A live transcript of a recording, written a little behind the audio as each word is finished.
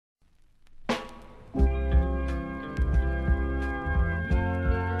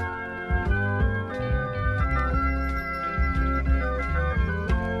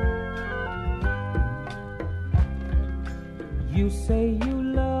say you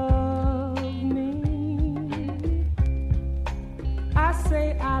love me. I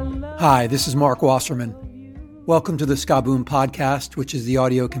say I love. Hi, this is Mark Wasserman. Welcome to the Ska Boom podcast, which is the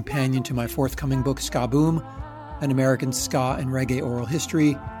audio companion to my forthcoming book, Ska Boom, An American Ska and Reggae Oral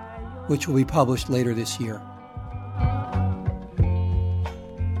History, which will be published later this year.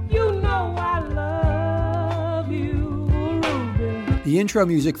 The intro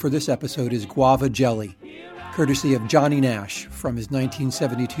music for this episode is Guava Jelly, courtesy of Johnny Nash from his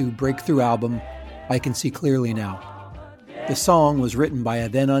 1972 breakthrough album, I Can See Clearly Now. The song was written by a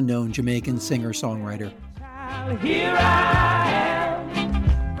then-unknown Jamaican singer-songwriter. Here I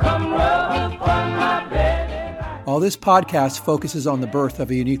am, come rub upon my bed. While this podcast focuses on the birth of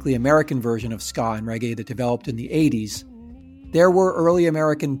a uniquely American version of ska and reggae that developed in the 80s, there were early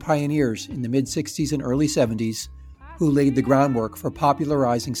American pioneers in the mid-60s and early 70s who laid the groundwork for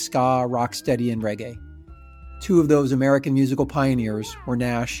popularizing ska, rocksteady, and reggae. Two of those American musical pioneers were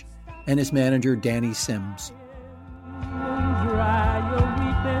Nash and his manager Danny Sims.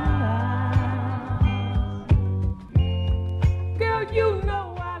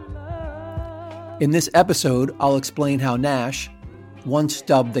 In this episode, I'll explain how Nash, once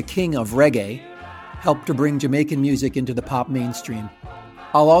dubbed the king of reggae, helped to bring Jamaican music into the pop mainstream.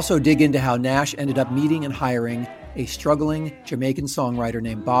 I'll also dig into how Nash ended up meeting and hiring a struggling Jamaican songwriter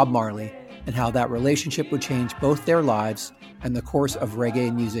named Bob Marley, and how that relationship would change both their lives and the course of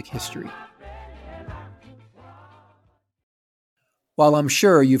reggae music history. While I'm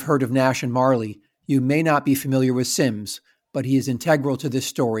sure you've heard of Nash and Marley, you may not be familiar with Sims, but he is integral to this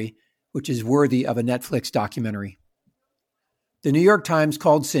story, which is worthy of a Netflix documentary. The New York Times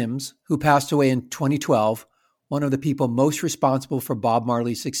called Sims, who passed away in 2012, one of the people most responsible for Bob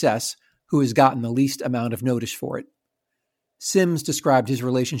Marley's success, who has gotten the least amount of notice for it. Sims described his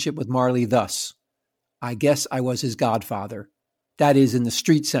relationship with Marley thus: I guess I was his godfather. That is, in the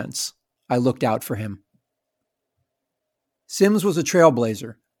street sense. I looked out for him. Sims was a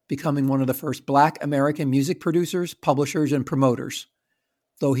trailblazer, becoming one of the first Black American music producers, publishers, and promoters.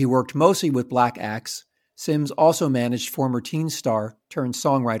 Though he worked mostly with Black acts, Sims also managed former teen star turned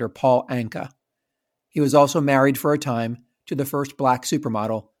songwriter Paul Anka. He was also married for a time to the first Black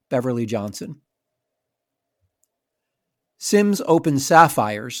supermodel, Beverly Johnson. Sims opened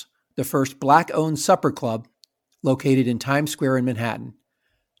Sapphires, the first Black-owned supper club located in Times Square in Manhattan.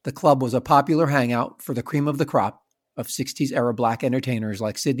 The club was a popular hangout for the cream of the crop of 60s-era Black entertainers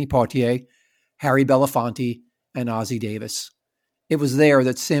like Sidney Poitier, Harry Belafonte, and Ozzie Davis. It was there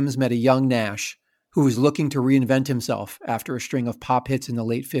that Sims met a young Nash who was looking to reinvent himself after a string of pop hits in the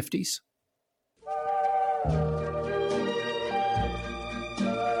late 50s.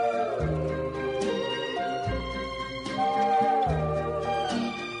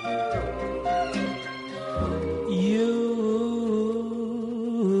 You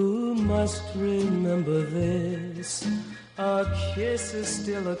must remember this, a kiss is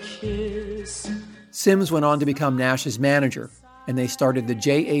still a kiss. Sims went on to become Nash's manager, and they started the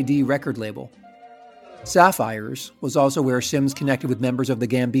JAD record label. Sapphires was also where Sims connected with members of the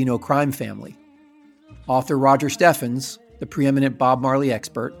Gambino crime family. Author Roger Steffens, the preeminent Bob Marley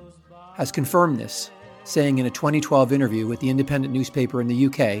expert, has confirmed this, saying in a 2012 interview with the independent newspaper in the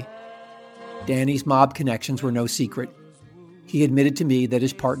UK, Danny's mob connections were no secret. He admitted to me that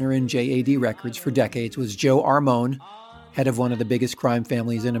his partner in JAD Records for decades was Joe Armone, head of one of the biggest crime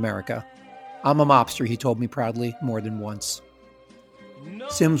families in America. I'm a mobster, he told me proudly more than once.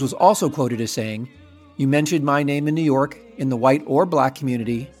 Sims was also quoted as saying, "You mentioned my name in New York, in the white or Black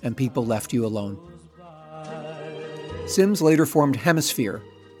community, and people left you alone." Sims later formed Hemisphere,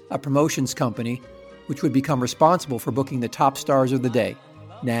 a promotions company which would become responsible for booking the top stars of the day: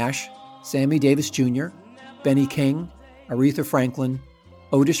 Nash, Sammy Davis Jr., Benny King, Aretha Franklin,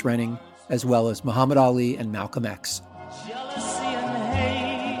 Otis Redding, as well as Muhammad Ali and Malcolm X. Jealousy and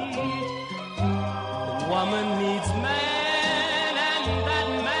hate. The woman needs man, and that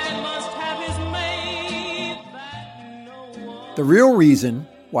man must have his mate. That no one... The real reason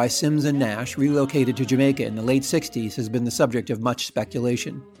why Sims and Nash relocated to Jamaica in the late 60s has been the subject of much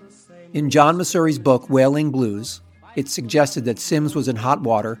speculation. In John Masury's book, Wailing Blues, it's suggested that Sims was in hot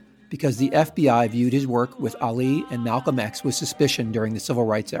water because the FBI viewed his work with Ali and Malcolm X with suspicion during the Civil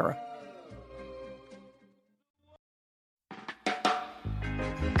Rights era.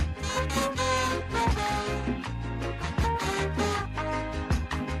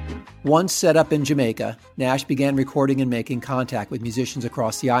 Once set up in Jamaica, Nash began recording and making contact with musicians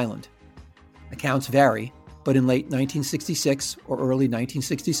across the island. Accounts vary, but in late 1966 or early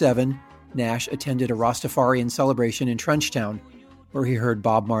 1967, Nash attended a Rastafarian celebration in Trenchtown, where he heard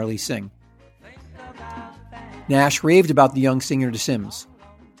Bob Marley sing. Nash raved about the young singer to Sims.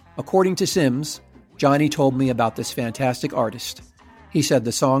 According to Sims, Johnny told me about this fantastic artist. He said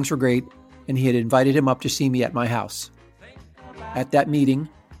the songs were great, and he had invited him up to see me at my house. At that meeting,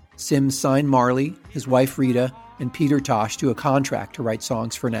 Sims signed Marley, his wife Rita, and Peter Tosh to a contract to write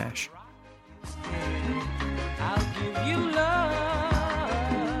songs for Nash. I'll give you love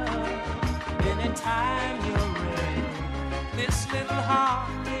anytime you're ready. This little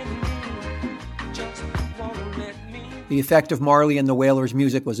heart in me just won't let me. The effect of Marley and the Wailers'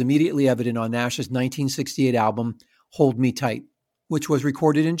 music was immediately evident on Nash's 1968 album, Hold Me Tight, which was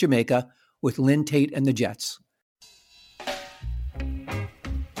recorded in Jamaica with Lynn Tate and the Jets.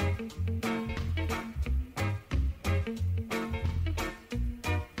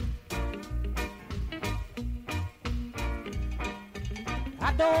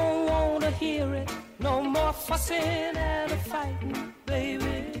 I don't want to hear it, no more fussing and a fighting,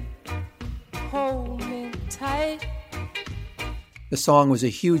 baby. Hold me tight. The song was a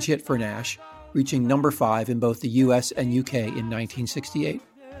huge hit for Nash, reaching number 5 in both the US and UK in 1968.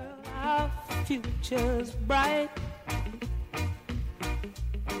 Our future's bright.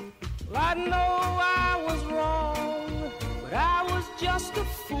 Well, I know I was wrong, but I was just a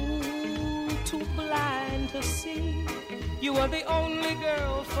fool, too blind to see. You were the only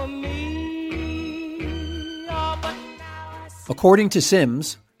girl for me. Oh, but now I see. According to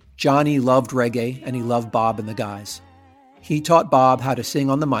Sims, Johnny loved reggae and he loved Bob and the guys. He taught Bob how to sing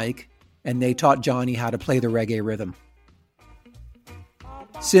on the mic, and they taught Johnny how to play the reggae rhythm.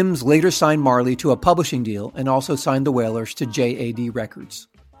 Sims later signed Marley to a publishing deal and also signed the Wailers to JAD Records.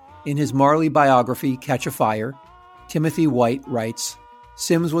 In his Marley biography, Catch a Fire, Timothy White writes,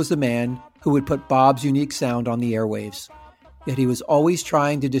 Sims was the man who would put Bob's unique sound on the airwaves. Yet he was always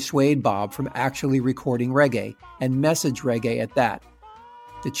trying to dissuade Bob from actually recording reggae, and message reggae at that.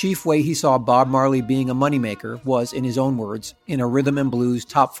 The chief way he saw Bob Marley being a moneymaker was, in his own words, in a rhythm and blues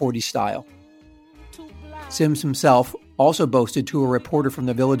top 40 style. Sims himself also boasted to a reporter from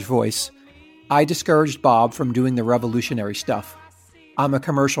the Village Voice, I discouraged Bob from doing the revolutionary stuff. I'm a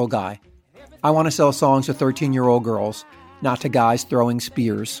commercial guy. I want to sell songs to 13-year-old girls, not to guys throwing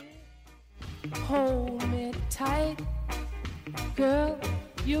spears. Hold me tight, girl,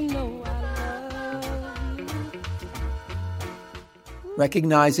 you know I love you.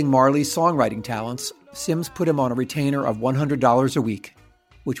 Recognizing Marley's songwriting talents, Sims put him on a retainer of $100 a week,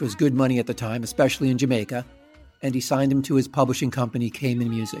 which was good money at the time, especially in Jamaica, and he signed him to his publishing company, Cayman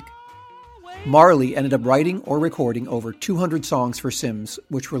Music. Marley ended up writing or recording over 200 songs for Sims,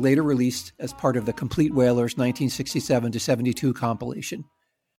 which were later released as part of the Complete Wailers 1967-72 compilation.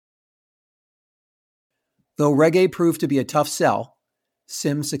 Though reggae proved to be a tough sell,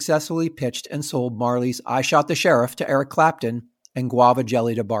 Sims successfully pitched and sold Marley's I Shot the Sheriff to Eric Clapton and Guava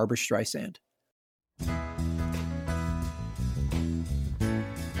Jelly to Barbra Streisand.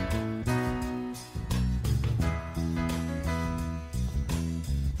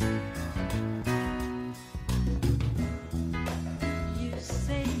 You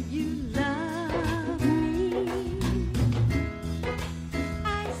say you love me.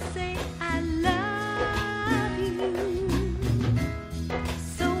 I say I love you.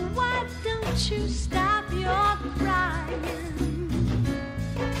 So why don't you stop your crying?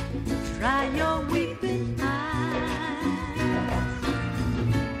 Dry your weeping eyes.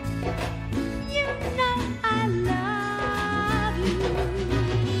 You know I love you,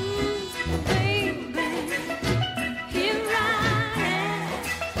 baby. Here I am.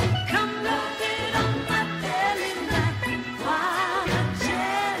 Come rub it on my belly like guava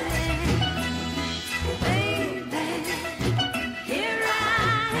jelly, baby. Here I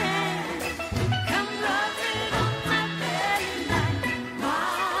am. Come rub it on my belly like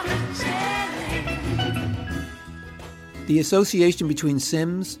guava jelly. The association between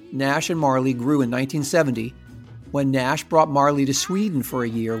Sims, Nash, and Marley grew in 1970 when Nash brought Marley to Sweden for a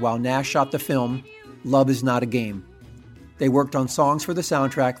year while Nash shot the film Love Is Not a Game. They worked on songs for the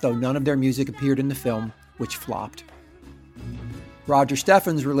soundtrack, though none of their music appeared in the film, which flopped. Roger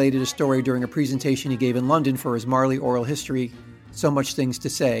Steffens related a story during a presentation he gave in London for his Marley oral history, So Much Things to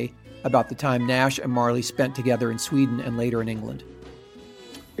Say, about the time Nash and Marley spent together in Sweden and later in England.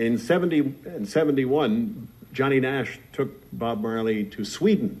 In 70 and 71, Johnny Nash took Bob Marley to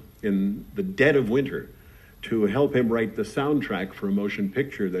Sweden in the dead of winter to help him write the soundtrack for a motion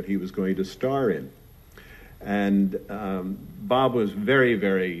picture that he was going to star in. And Bob was very,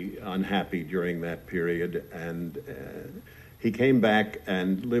 very unhappy during that period, and he came back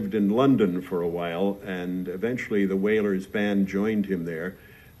and lived in London for a while, and eventually the Wailers band joined him there,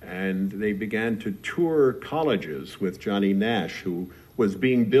 and they began to tour colleges with Johnny Nash, who was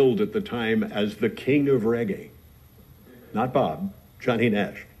being billed at the time as the king of reggae. Not Bob, Johnny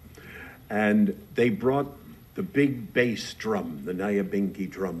Nash. And they brought the big bass drum, the Nyabinghi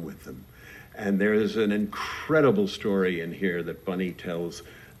drum, with them. And there's an incredible story in here that Bunny tells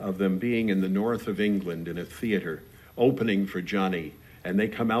of them being in the north of England in a theater, opening for Johnny, and they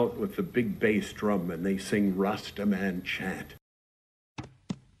come out with the big bass drum and they sing Rastaman chant.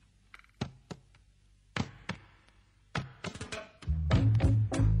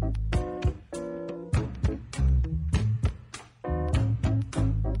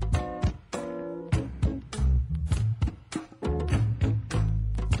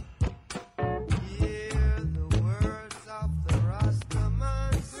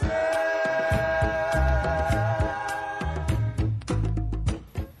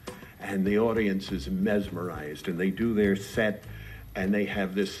 And the audience is mesmerized, and they do their set, and they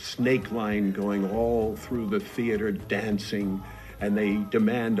have this snake line going all through the theater, dancing, and they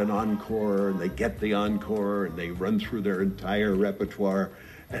demand an encore, and they get the encore, and they run through their entire repertoire,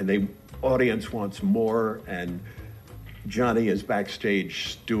 and the audience wants more, and Johnny is backstage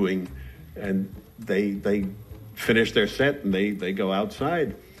stewing, and they finish their set, and they go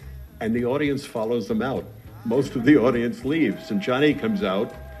outside, and the audience follows them out. Most of the audience leaves, and Johnny comes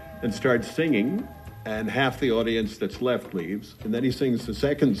out and starts singing, and half the audience that's left leaves, and then he sings the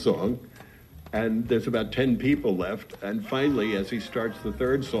second song, and there's about 10 people left, and finally, as he starts the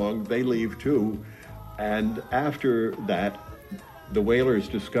third song, they leave too, and after that, the Wailers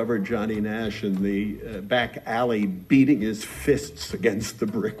discovered Johnny Nash in the back alley beating his fists against the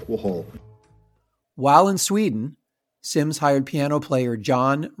brick wall. While in Sweden, Sims hired piano player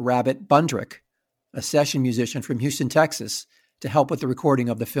John Rabbit Bundrick, a session musician from Houston, Texas, to help with the recording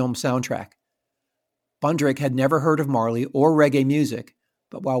of the film soundtrack. Bundrick had never heard of Marley or reggae music,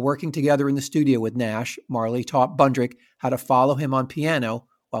 but while working together in the studio with Nash, Marley taught Bundrick how to follow him on piano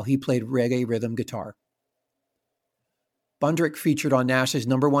while he played reggae rhythm guitar. Bundrick featured on Nash's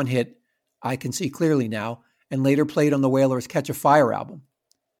 #1 hit, I Can See Clearly Now, and later played on the Wailers' Catch a Fire album.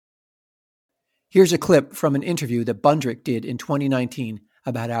 Here's a clip from an interview that Bundrick did in 2019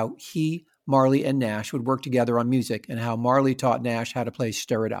 about how he, Marley, and Nash would work together on music and how Marley taught Nash how to play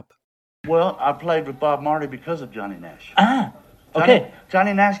Stir It Up. Well, I played with Bob Marley because of Johnny Nash. Ah, okay.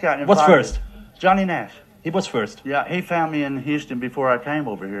 Johnny Nash got invited. What's first? Johnny Nash. He was first. Yeah, he found me in Houston before I came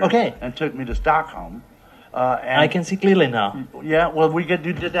over here. Okay. And took me to Stockholm. And I can see clearly now. Yeah, well, we did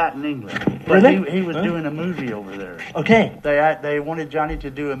that in England. But Really? he was doing a movie over there. Okay. They wanted Johnny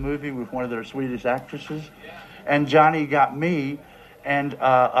to do a movie with one of their Swedish actresses, and Johnny got me and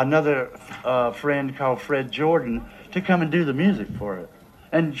another friend called Fred Jordan to come and do the music for it,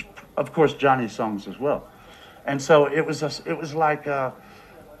 and of course Johnny's songs as well. And so it was like a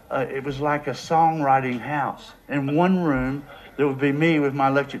songwriting house. In one room, there would be me with my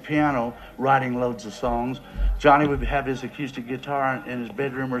electric piano writing loads of songs. Johnny would have his acoustic guitar in his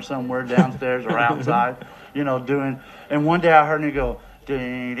bedroom or somewhere downstairs or outside, doing. And one day I heard him go,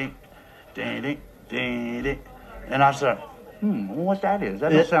 ding, ding, ding, ding, ding, ding. And I said, what that is?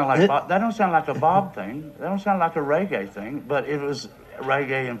 That don't sound like Bob. That don't sound like a Bob thing. That don't sound like a reggae thing. But it was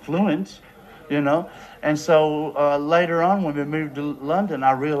reggae influence, And so later on, when we moved to London,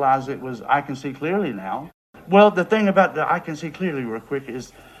 I realized it was I Can See Clearly Now. Well, the thing about the I Can See Clearly real quick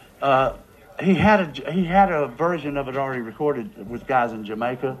is he had a version of it already recorded with guys in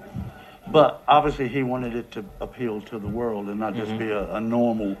Jamaica, but obviously he wanted it to appeal to the world and not just be a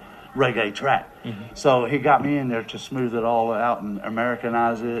normal reggae track. So he got me in there to smooth it all out and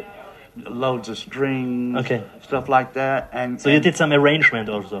Americanize it, loads of strings, stuff like that. And so you did some arrangement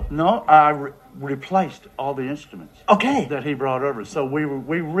also? No, I replaced all the instruments that he brought over. So we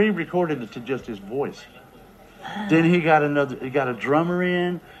re-recorded it to just his voice. Then he got a drummer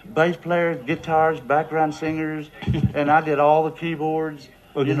in, bass player, guitars, background singers, and I did all the keyboards,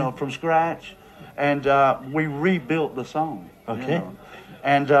 from scratch, and we rebuilt the song.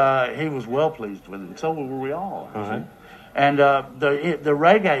 And he was well pleased with it. So were we all. And the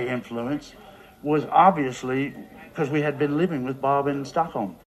reggae influence was obviously because we had been living with Bob in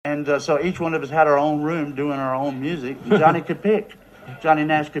Stockholm, and so each one of us had our own room doing our own music. And Johnny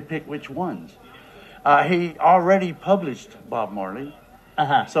Nash could pick which ones. He already published Bob Marley,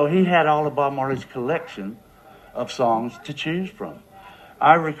 so he had all of Bob Marley's collection of songs to choose from.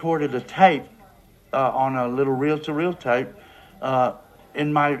 I recorded a tape on a little reel-to-reel tape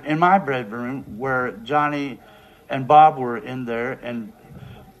in my bedroom where Johnny and Bob were in there, and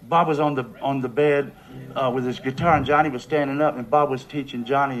Bob was on the bed with his guitar, and Johnny was standing up, and Bob was teaching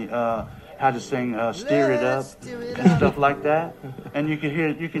Johnny how to sing "Steer It Up" and stuff like that. And you can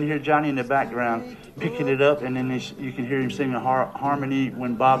hear Johnny in the background picking it up, and then you can hear him singing harmony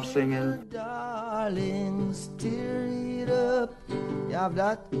when Bob's singing. Darling, steer it up. You have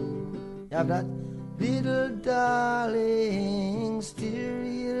that. Little darling, steer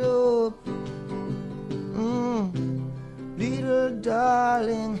it up. Little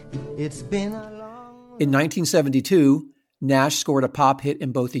darling, it's been a long... In 1972, Nash scored a pop hit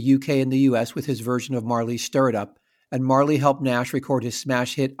in both the UK and the US with his version of Marley's Stir It Up, and Marley helped Nash record his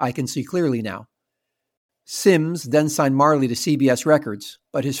smash hit I Can See Clearly Now. Sims then signed Marley to CBS Records,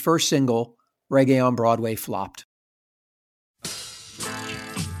 but his first single, Reggae on Broadway, flopped.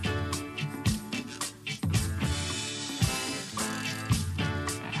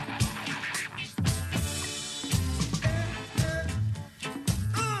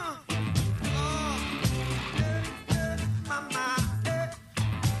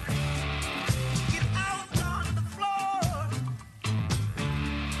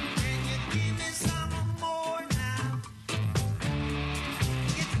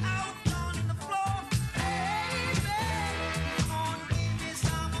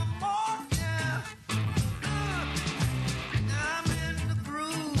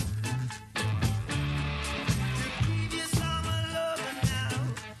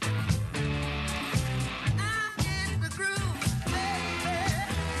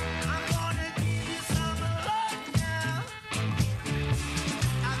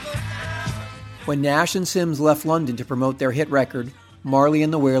 When Nash and Sims left London to promote their hit record, Marley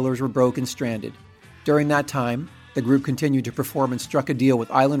and the Wailers were broke and stranded. During that time, the group continued to perform and struck a deal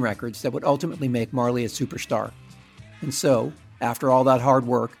with Island Records that would ultimately make Marley a superstar. And so, after all that hard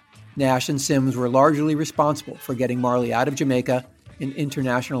work, Nash and Sims were largely responsible for getting Marley out of Jamaica and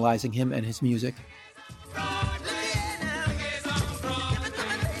internationalizing him and his music.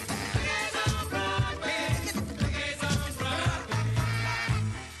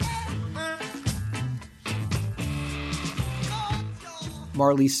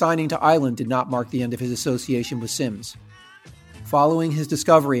 Marley's signing to Island did not mark the end of his association with Sims. Following his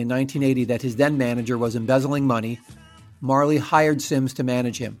discovery in 1980 that his then manager was embezzling money, Marley hired Sims to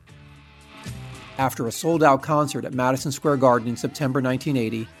manage him. After a sold-out concert at Madison Square Garden in September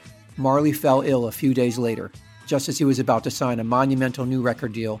 1980, Marley fell ill a few days later, just as he was about to sign a monumental new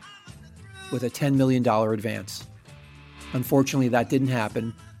record deal with a $10 million advance. Unfortunately, that didn't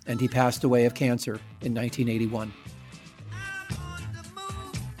happen, and he passed away of cancer in 1981.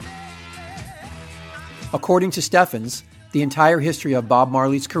 According to Steffens, the entire history of Bob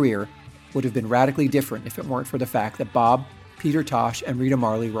Marley's career would have been radically different if it weren't for the fact that Bob, Peter Tosh, and Rita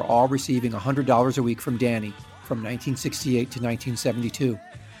Marley were all receiving $100 a week from Danny from 1968 to 1972.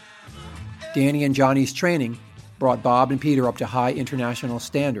 Danny and Johnny's training brought Bob and Peter up to high international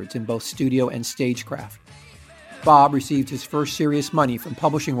standards in both studio and stagecraft. Bob received his first serious money from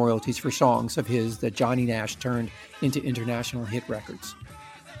publishing royalties for songs of his that Johnny Nash turned into international hit records.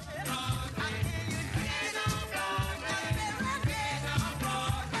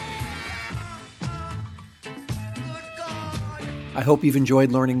 I hope you've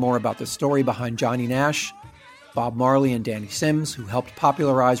enjoyed learning more about the story behind Johnny Nash, Bob Marley, and Danny Sims, who helped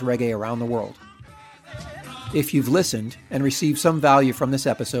popularize reggae around the world. If you've listened and received some value from this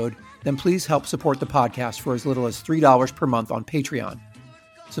episode, then please help support the podcast for as little as $3 per month on Patreon.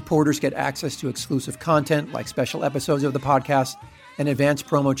 Supporters get access to exclusive content like special episodes of the podcast and advanced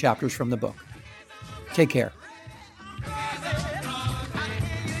promo chapters from the book. Take care.